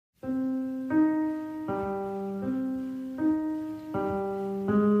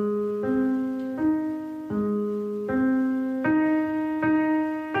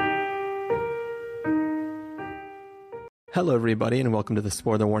Hello, everybody, and welcome to the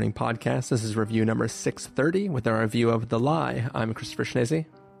Spoiler Warning Podcast. This is review number 630 with our review of The Lie. I'm Christopher Schnese.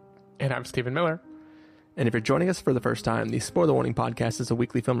 And I'm Stephen Miller. And if you're joining us for the first time, the Spoiler Warning Podcast is a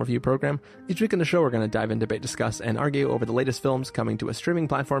weekly film review program. Each week in the show, we're going to dive in, debate, discuss, and argue over the latest films coming to a streaming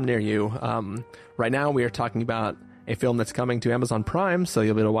platform near you. Right now, we are talking about a film that's coming to Amazon Prime, so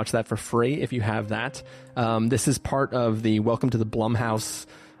you'll be able to watch that for free if you have that. This is part of the Welcome to the Blumhouse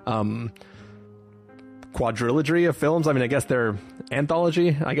quadrilogy of films. I mean, I guess they're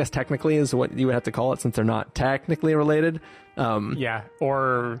anthology, I guess technically is what you would have to call it, since they're not technically related. Yeah,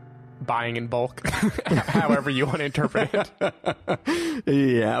 or buying in bulk, however you want to interpret it.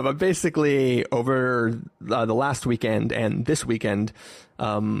 Yeah, but basically over the last weekend and this weekend,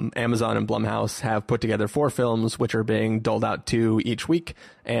 Amazon and Blumhouse have put together 4 films which are being doled out to each week,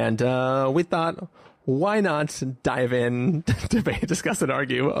 and we thought, why not dive in, debate, discuss, and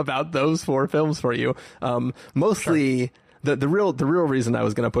argue about those 4 films for you? Mostly, sure. The real reason I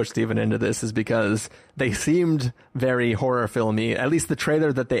was going to push Steven into this is because they seemed very horror filmy. At least the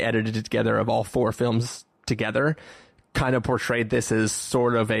trailer that they edited together of all 4 films together kind of portrayed this as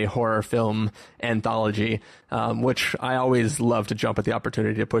sort of a horror film anthology, which I always love to jump at the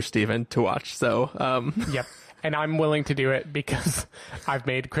opportunity to push Steven to watch. So, Yep. And I'm willing to do it because I've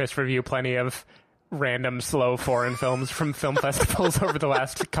made Chris review plenty of random slow foreign films from film festivals over the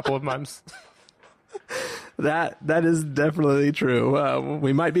last couple of months. That is definitely true.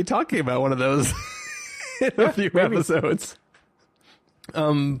 We might be talking about one of those in a few episodes.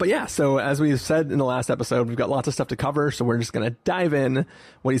 But yeah, so as we said in the last episode, we've got lots of stuff to cover, so we're just going to dive in.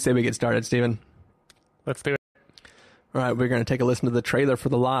 What do you say we get started, Steven? Let's do it. All right, we're going to take a listen to the trailer for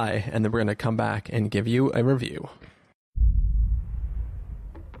The Lie, and then we're going to come back and give you a review.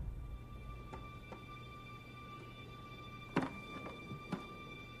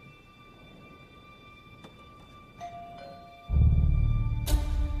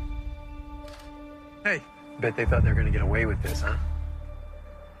 Hey, bet they thought they were going to get away with this, huh?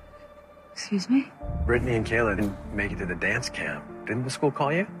 Excuse me? Brittany and Kayla didn't make it to the dance camp. Didn't the school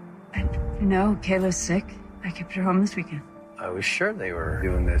call you? No, Kayla's sick. I kept her home this weekend. I was sure they were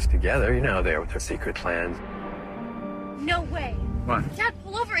doing this together. You know, they were with their secret plans. No way. What? Dad,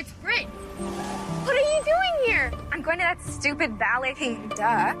 pull over. It's Britt. What are you doing here? I'm going to that stupid ballet thing.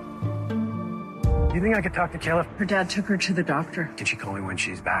 Duh. You think I could talk to Kayla? Her dad took her to the doctor. Can she call me when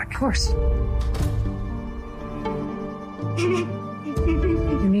she's back? Of course.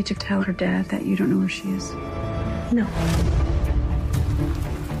 You need to tell her dad that you don't know where she is. No.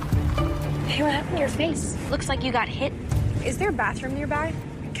 Hey, what happened to your face? Looks like you got hit. Is there a bathroom nearby?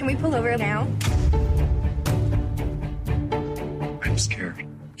 Can we pull over now? I'm scared.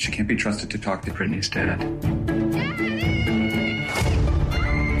 She can't be trusted to talk to Brittany's dad.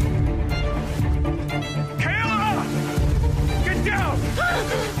 Kayla! Get down!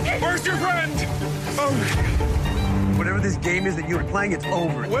 Where's your friend? Oh. Whatever this game is that you were playing, it's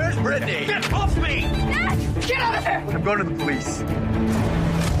over. Where's Brittany? Get off me! Dad, get out of there! I'm going to the police.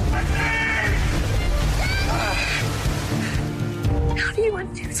 How do you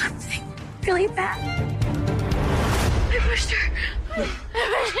want to do something really bad? I pushed her.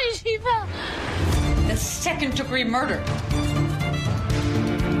 She fell. The second-degree murder.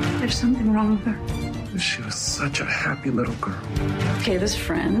 There's something wrong with her. She was such a happy little girl. Kayla's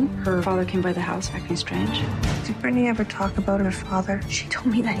friend, her father came by the house acting strange. Did Brittany ever talk about her father? She told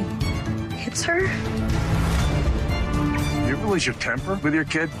me that he hits her. You ever lose your temper with your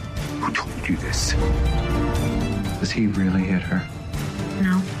kid? Who told you this? Does he really hit her?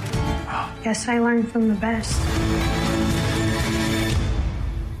 No. Guess I learned from the best.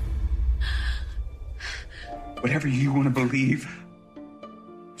 Whatever you want to believe,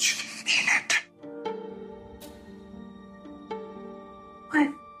 she didn't mean it. What?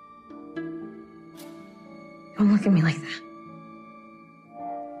 Don't look at me like that.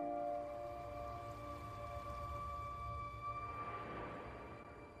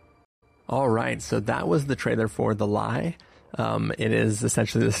 All right, so that was the trailer for The Lie. It is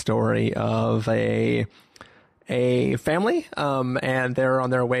essentially the story of a family, and they're on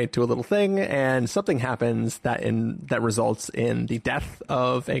their way to a little thing, and something happens that results in the death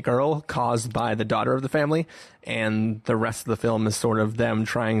of a girl caused by the daughter of the family, and the rest of the film is sort of them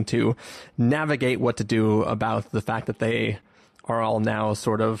trying to navigate what to do about the fact that they are all now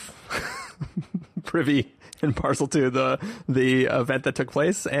sort of privy and parcel to the event that took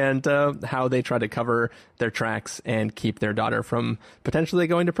place, and how they try to cover their tracks and keep their daughter from potentially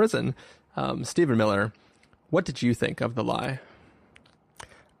going to prison. Stephen Miller, what did you think of The Lie?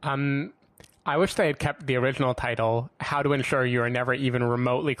 I wish they had kept the original title, How to Ensure You Are Never Even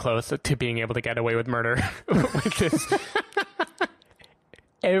Remotely Close to Being Able to Get Away with Murder, which is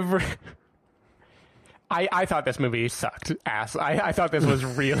I thought this movie sucked ass. I thought this was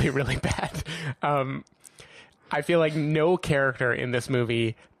really, really bad. I feel like no character in this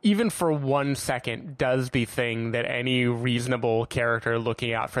movie, even for 1 second, does the thing that any reasonable character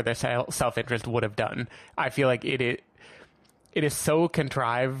looking out for their self-interest would have done. I feel like it is so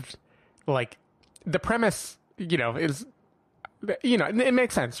contrived. Like, the premise, is, it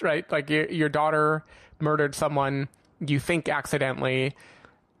makes sense, right? Like, your daughter murdered someone, you think accidentally,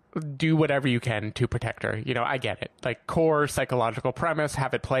 do whatever you can to protect her. I get it. Like, core psychological premise,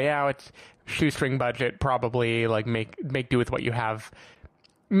 have it play out, shoestring budget, probably, like, make do with what you have.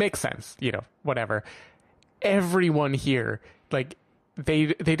 Makes sense, whatever. Everyone here, like,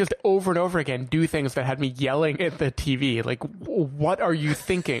 they just over and over again do things that had me yelling at the TV. Like, what are you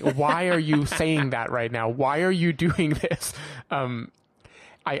thinking? Why are you saying that right now? Why are you doing this?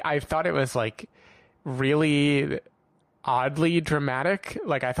 I thought it was, like, really oddly dramatic.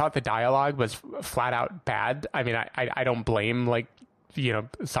 Like, I thought the dialogue was flat out bad. I mean, I don't blame, like,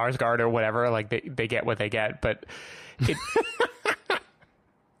 Sarsgaard or whatever. Like, they get what they get, but it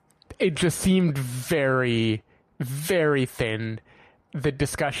it just seemed very, very thin. The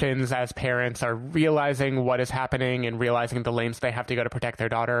discussions as parents are realizing what is happening and realizing the lengths they have to go to protect their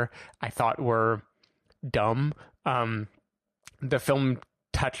daughter, I thought were dumb. The film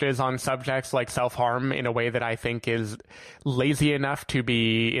touches on subjects like self-harm in a way that I think is lazy enough to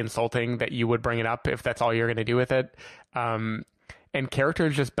be insulting that you would bring it up if that's all you're going to do with it. And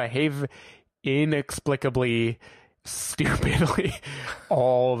characters just behave inexplicably stupidly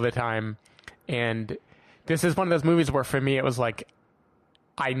all the time. And this is one of those movies where for me it was like,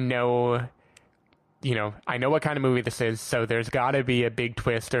 I know what kind of movie this is, so there's got to be a big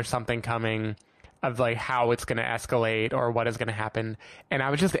twist or something coming of like how it's going to escalate or what is going to happen. And I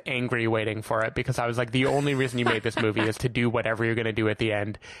was just angry waiting for it because I was like, the only reason you made this movie is to do whatever you're going to do at the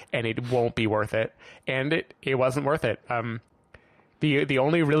end, and it won't be worth it. And it wasn't worth it. The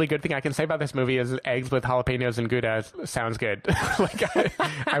only really good thing I can say about this movie is eggs with jalapenos and Gouda sounds good. Like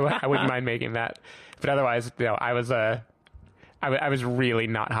I wouldn't mind making that. But otherwise, I was really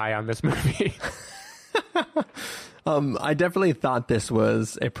not high on this movie. I definitely thought this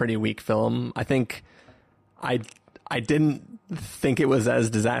was a pretty weak film. I think I didn't think it was as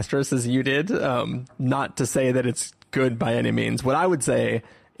disastrous as you did. Not to say that it's good by any means. What I would say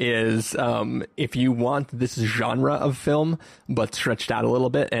is if you want this genre of film but stretched out a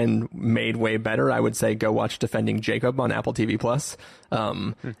little bit and made way better, I would say go watch Defending Jacob on Apple TV Plus.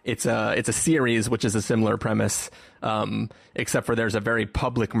 It's a series which is a similar premise, except for there's a very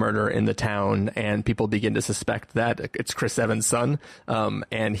public murder in the town and people begin to suspect that it's Chris Evans' son, and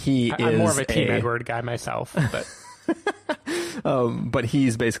I'm more of a Team Edward guy myself, but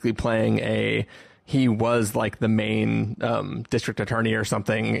he's basically playing he was like the main district attorney or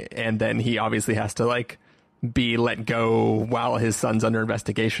something, and then he obviously has to like be let go while his son's under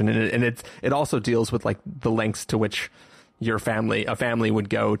investigation, and it also deals with like the lengths to which a family would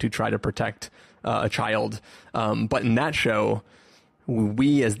go to try to protect a child. But in that show,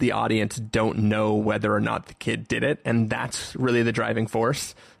 we as the audience don't know whether or not the kid did it, and that's really the driving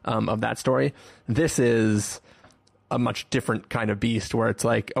force of that story. This is a much different kind of beast where it's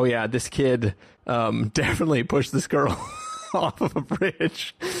like, oh yeah, this kid definitely pushed this girl off of a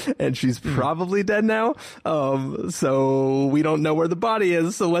bridge and she's probably dead now. So we don't know where the body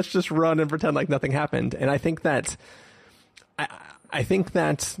is. So let's just run and pretend like nothing happened. And I think that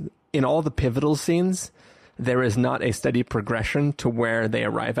in all the pivotal scenes, there is not a steady progression to where they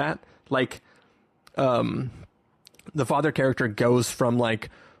arrive at. Like, the father character goes from like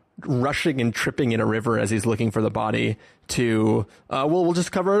rushing and tripping in a river as he's looking for the body to we'll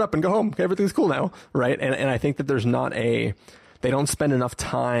just cover it up and go home, everything's cool now, right? And I think that they don't spend enough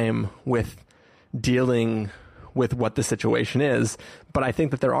time with dealing with what the situation is. But I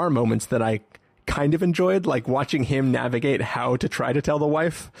think that there are moments that I kind of enjoyed, like watching him navigate how to try to tell the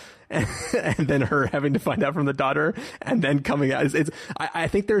wife and then her having to find out from the daughter and then coming out. I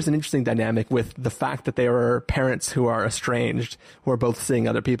think there's an interesting dynamic with the fact that they are parents who are estranged, who are both seeing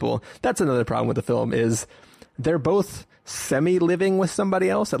other people. That's another problem with the film, is they're both semi-living with somebody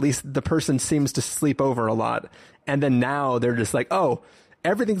else. At least the person seems to sleep over a lot. And then now they're just like, oh,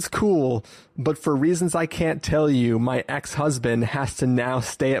 everything's cool, but for reasons I can't tell you, my ex-husband has to now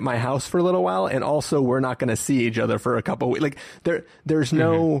stay at my house for a little while, and also we're not going to see each other for a couple of weeks. Like there's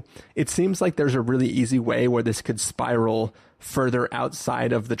no, it seems like there's a really easy way where this could spiral further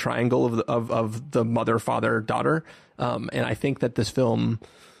outside of the triangle of the mother, father, daughter. And I think that this film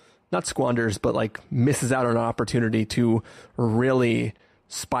not squanders, but like misses out on an opportunity to really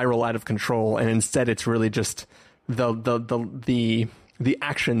spiral out of control. And instead it's really just the the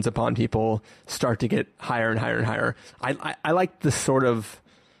actions upon people start to get higher and higher and higher. I like the sort of,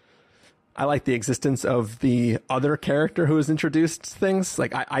 I like the existence of the other character who has introduced things.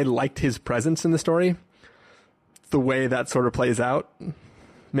 Like I liked his presence in the story, the way that sort of plays out.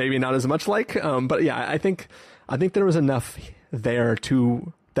 Maybe not as much but yeah, I think there was enough there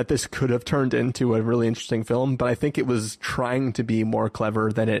that this could have turned into a really interesting film, but I think it was trying to be more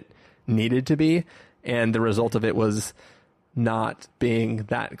clever than it needed to be, and the result of it was not being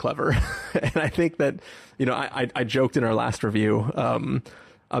that clever. And I think that, I joked in our last review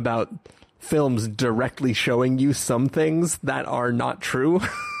about films directly showing you some things that are not true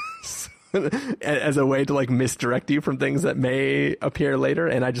as a way to like misdirect you from things that may appear later.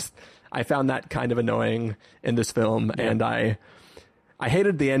 And I found that kind of annoying in this film. Yeah. And I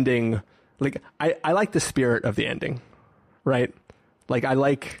hated the ending. Like I like the spirit of the ending, right? Like I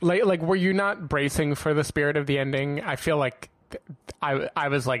like were you not bracing for the spirit of the ending? I feel like I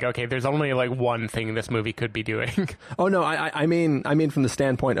was like, okay, there's only like one thing this movie could be doing. Oh no, I mean from the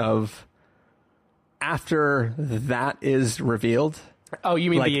standpoint of after that is revealed. Oh, you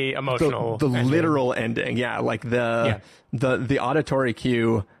mean like the emotional, the literal ending? Yeah, like the auditory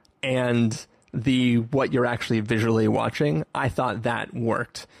cue and the what you're actually visually watching. I thought that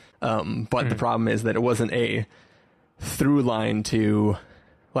worked, but the problem is that it wasn't a through line to,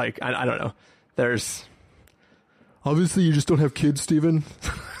 like, I don't know. There's obviously you just don't have kids, Steven.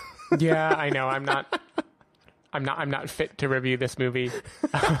 Yeah, I know. I'm not fit to review this movie.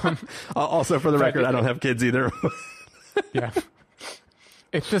 Also, for the record, I don't have kids either. Yeah.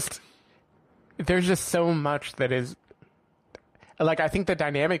 It's just, there's just so much that is, like, I think the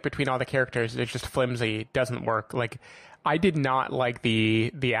dynamic between all the characters is just flimsy, doesn't work. Like, I did not like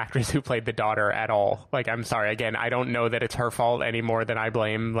the actress who played the daughter at all. Like, I'm sorry, again, I don't know that it's her fault any more than I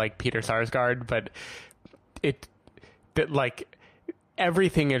blame, like, Peter Sarsgaard, but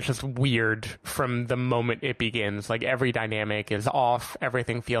everything is just weird from the moment it begins. Like, every dynamic is off,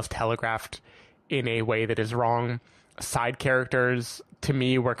 everything feels telegraphed in a way that is wrong. Side characters, to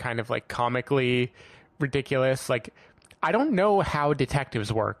me, were kind of like comically ridiculous. Like, I don't know how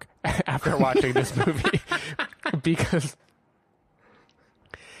detectives work after watching this movie, because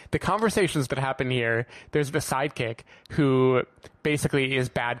the conversations that happen here, there's the sidekick who basically is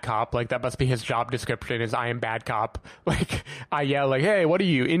bad cop. Like, that must be his job description, is I am bad cop. Like, I yell like, hey, what are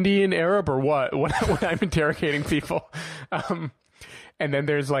you, Indian, Arab, or what? When I'm interrogating people. And then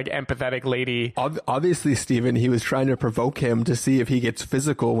there's like empathetic lady. Obviously, Steven, he was trying to provoke him to see if he gets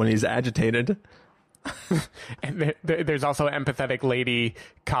physical when he's agitated. And there's also empathetic lady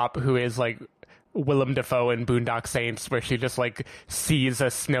cop who is like Willem Dafoe in Boondock Saints, where she just like sees a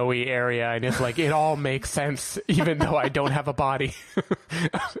snowy area and is like, it all makes sense, even though I don't have a body.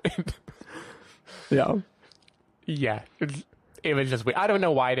 Yeah. Yeah. It was just weird. I don't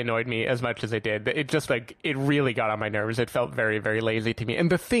know why it annoyed me as much as it did. It just like, it really got on my nerves. It felt very, very lazy to me.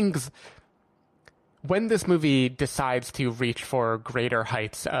 And the things, when this movie decides to reach for greater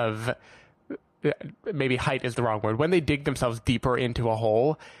heights of, maybe height is the wrong word, when they dig themselves deeper into a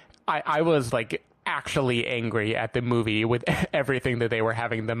hole, I was like actually angry at the movie with everything that they were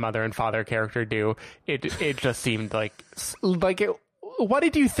having the mother and father character do. It just seemed like what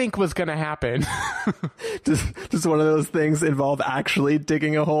did you think was going to happen? Just one of those things involve actually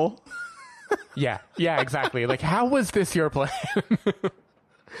digging a hole? Yeah, exactly. Like, how was this your plan?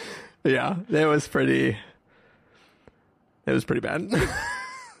 Yeah, it was pretty bad.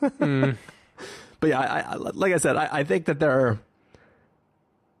 But yeah, I like I said, I think that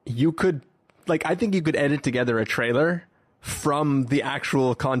I think you could edit together a trailer from the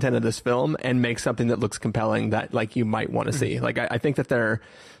actual content of this film and make something that looks compelling that like you might want to see. Like, I think that there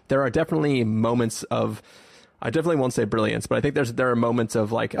are definitely moments of, I definitely won't say brilliance, but I think there are moments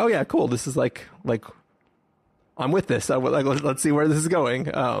of like, oh yeah, cool. This is like I'm with this. Let's see where this is going.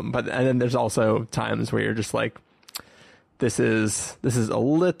 And then there's also times where you're just like, this is a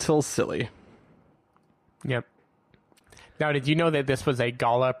little silly. Yep. Now, did you know that this was a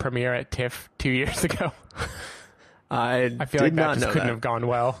gala premiere at TIFF 2 years ago? I feel like that just couldn't have gone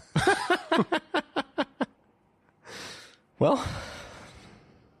well. Well,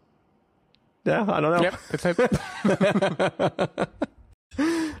 yeah, I don't know. Yep, that's it.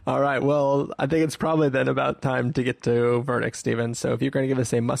 All right, well, I think it's probably then about time to get to verdicts, Steven. So if you're going to give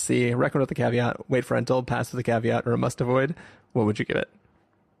us a must-see, recommend with the caveat, wait for rental, pass with the caveat, or a must-avoid, what would you give it?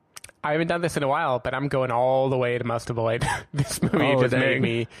 I haven't done this in a while, but I'm going all the way to must-avoid. This movie just made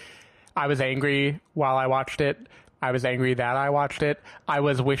me... I was angry while I watched it. I was angry that I watched it. I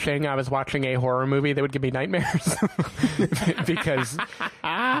was wishing I was watching a horror movie that would give me nightmares. Because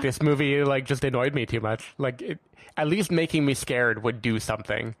this movie, like, just annoyed me too much. Like, at least making me scared would do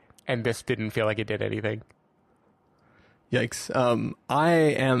something, and this didn't feel like it did anything. Yikes. I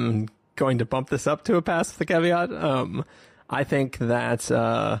am going to bump this up to a pass with a caveat. I think that,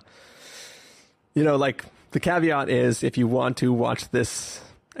 like, the caveat is if you want to watch this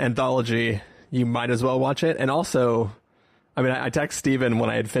anthology, you might as well watch it. And also, I mean, I text Steven when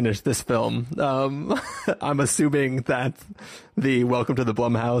I had finished this film. I'm assuming that the Welcome to the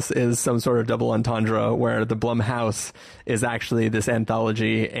Blumhouse is some sort of double entendre where the Blumhouse is actually this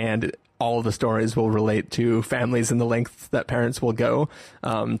anthology and all of the stories will relate to families and the lengths that parents will go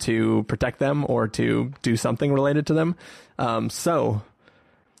to protect them or to do something related to them. So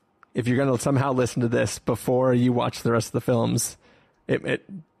if you're going to somehow listen to this before you watch the rest of the films,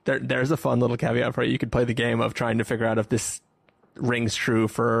 there's a fun little caveat for you. You could play the game of trying to figure out if this rings true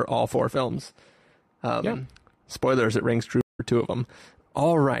for all 4 films. Spoilers, it rings true for 2 of them.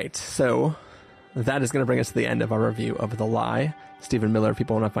 All right, so that is going to bring us to the end of our review of The Lie. Stephen Miller, if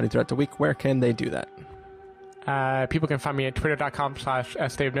people want to find you throughout the week, where can they do that? People can find me at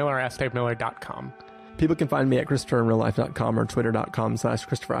twitter.com/sdavemiller or sdavemiller.com. People can find me at ChristopherInRealLife.com or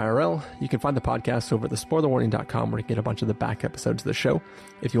Twitter.com/ChristopherIRL. You can find the podcast over at thespoilerwarning.com where you can get a bunch of the back episodes of the show.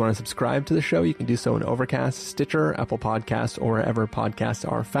 If you want to subscribe to the show, you can do so in Overcast, Stitcher, Apple Podcasts, or wherever podcasts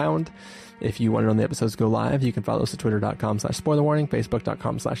are found. If you want to know when the episodes go live, you can follow us at twitter.com/spoilerwarning,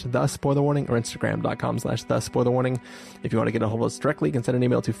 facebook.com/thespoilerwarning, or instagram.com/thespoilerwarning. If you want to get a hold of us directly, you can send an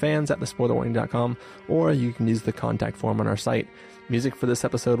email to fans@thespoilerwarning.com, or you can use the contact form on our site. Music for this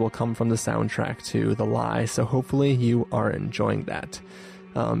episode will come from the soundtrack to The Lie, so hopefully you are enjoying that.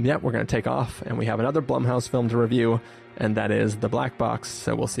 We're going to take off, and we have another Blumhouse film to review, and that is The Black Box,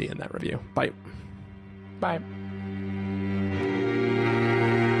 so we'll see you in that review. Bye. Bye.